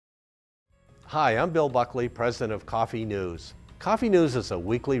Hi, I'm Bill Buckley, president of Coffee News. Coffee News is a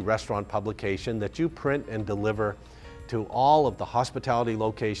weekly restaurant publication that you print and deliver to all of the hospitality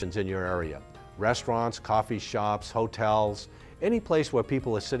locations in your area. Restaurants, coffee shops, hotels, any place where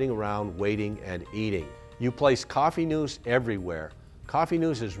people are sitting around waiting and eating. You place Coffee News everywhere. Coffee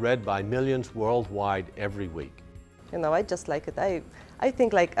News is read by millions worldwide every week. You know, I just like it. I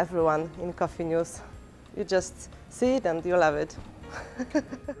think like everyone in Coffee News. You just see it and you love it.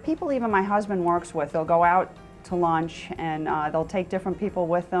 People even my husband works with, they'll go out to lunch and they'll take different people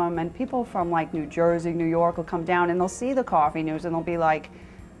with them, and people from like New Jersey, New York will come down and they'll see the Coffee News and they'll be like,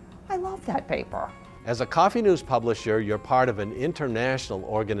 I love that paper. As a Coffee News publisher, you're part of an international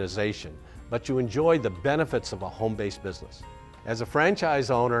organization, but you enjoy the benefits of a home-based business. As a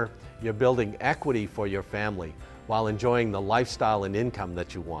franchise owner, you're building equity for your family while enjoying the lifestyle and income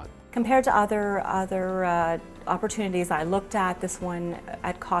that you want. Compared to other opportunities I looked at, this one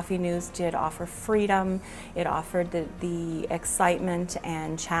at Coffee News did offer freedom. It offered the excitement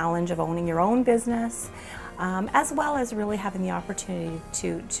and challenge of owning your own business, as well as really having the opportunity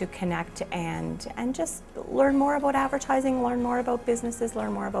to connect and just learn more about advertising, learn more about businesses,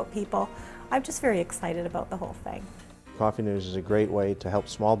 learn more about people. I'm just very excited about the whole thing. Coffee News is a great way to help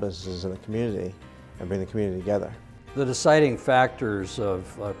small businesses in the community and bring the community together. The deciding factors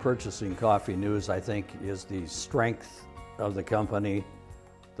of purchasing Coffee News, I think, is the strength of the company,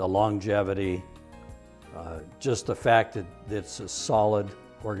 the longevity, just the fact that it's a solid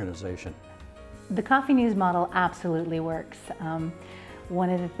organization. The Coffee News model absolutely works. One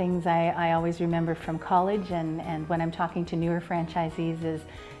of the things I always remember from college and when I'm talking to newer franchisees is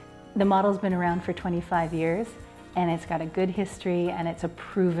the model's been around for 25 years. And it's got a good history and it's a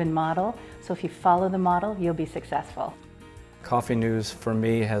proven model. So if you follow the model, you'll be successful. Coffee News for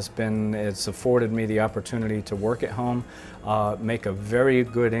me it's afforded me the opportunity to work at home, make a very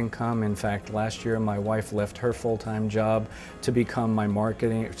good income. In fact, last year my wife left her full-time job to become my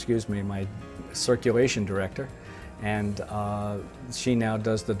my circulation director. And she now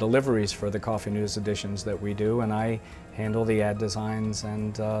does the deliveries for the Coffee News editions that we do, and I handle the ad designs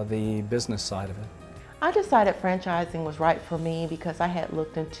and the business side of it. I decided franchising was right for me because I had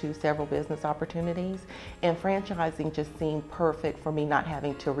looked into several business opportunities, and franchising just seemed perfect for me, not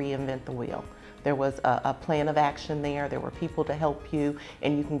having to reinvent the wheel. There was a plan of action there, there were people to help you,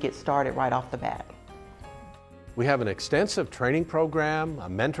 and you can get started right off the bat. We have an extensive training program, a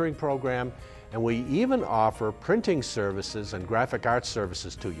mentoring program, and we even offer printing services and graphic arts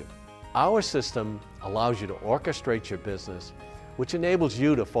services to you. Our system allows you to orchestrate your business, which enables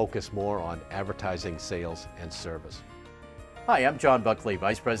you to focus more on advertising, sales, and service. Hi, I'm John Buckley,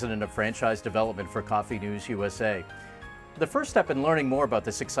 Vice President of Franchise Development for Coffee News USA. The first step in learning more about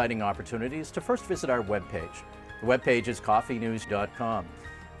this exciting opportunity is to first visit our webpage. The webpage is coffeenews.com.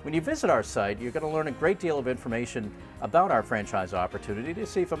 When you visit our site, you're going to learn a great deal of information about our franchise opportunity to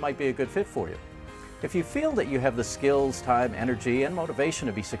see if it might be a good fit for you. If you feel that you have the skills, time, energy, and motivation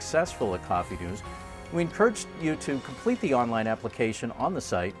to be successful at Coffee News, we encourage you to complete the online application on the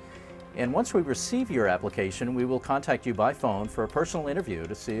site, and once we receive your application, we will contact you by phone for a personal interview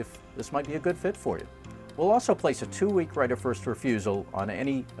to see if this might be a good fit for you. We'll also place a 2-week right of first refusal on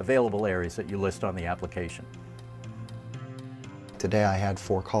any available areas that you list on the application. Today I had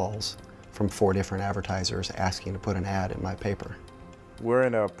 4 calls from 4 different advertisers asking to put an ad in my paper. We're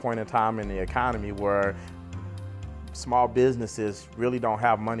in a point in time in the economy where small businesses really don't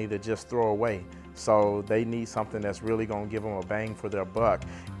have money to just throw away. So they need something that's really going to give them a bang for their buck,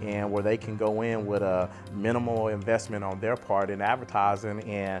 and where they can go in with a minimal investment on their part in advertising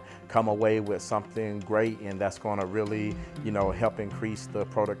and come away with something great, and that's going to really, help increase the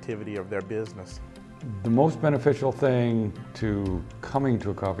productivity of their business. The most beneficial thing to coming to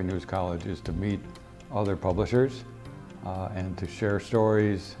a Coffee News College is to meet other publishers and to share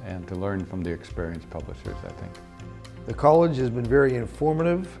stories and to learn from the experienced publishers, I think. The college has been very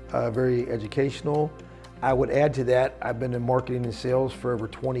informative, very educational. I would add to that, I've been in marketing and sales for over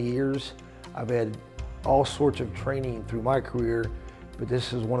 20 years. I've had all sorts of training through my career, but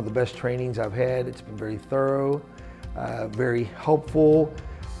this is one of the best trainings I've had. It's been very thorough, very helpful.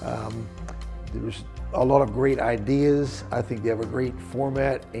 There's a lot of great ideas. I think they have a great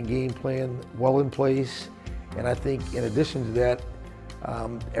format and game plan well in place. And I think in addition to that,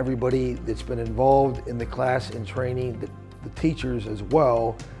 everybody that's been involved in the class and training, the teachers as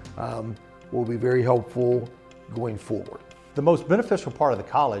well, will be very helpful going forward. The most beneficial part of the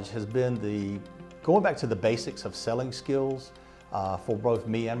college has been going back to the basics of selling skills for both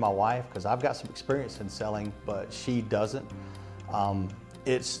me and my wife, because I've got some experience in selling, but she doesn't.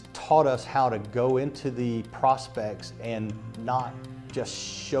 It's taught us how to go into the prospects and not just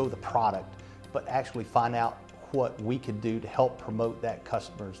show the product, but actually find out what we could do to help promote that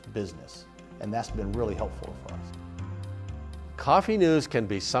customer's business. And that's been really helpful for us. Coffee News can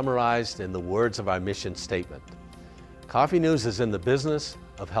be summarized in the words of our mission statement. Coffee News is in the business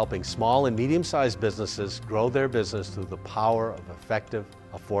of helping small and medium-sized businesses grow their business through the power of effective,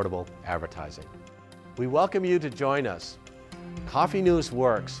 affordable advertising. We welcome you to join us. Coffee News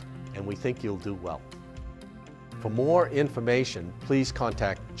works, and we think you'll do well. For more information, please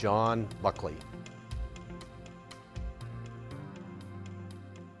contact John Buckley.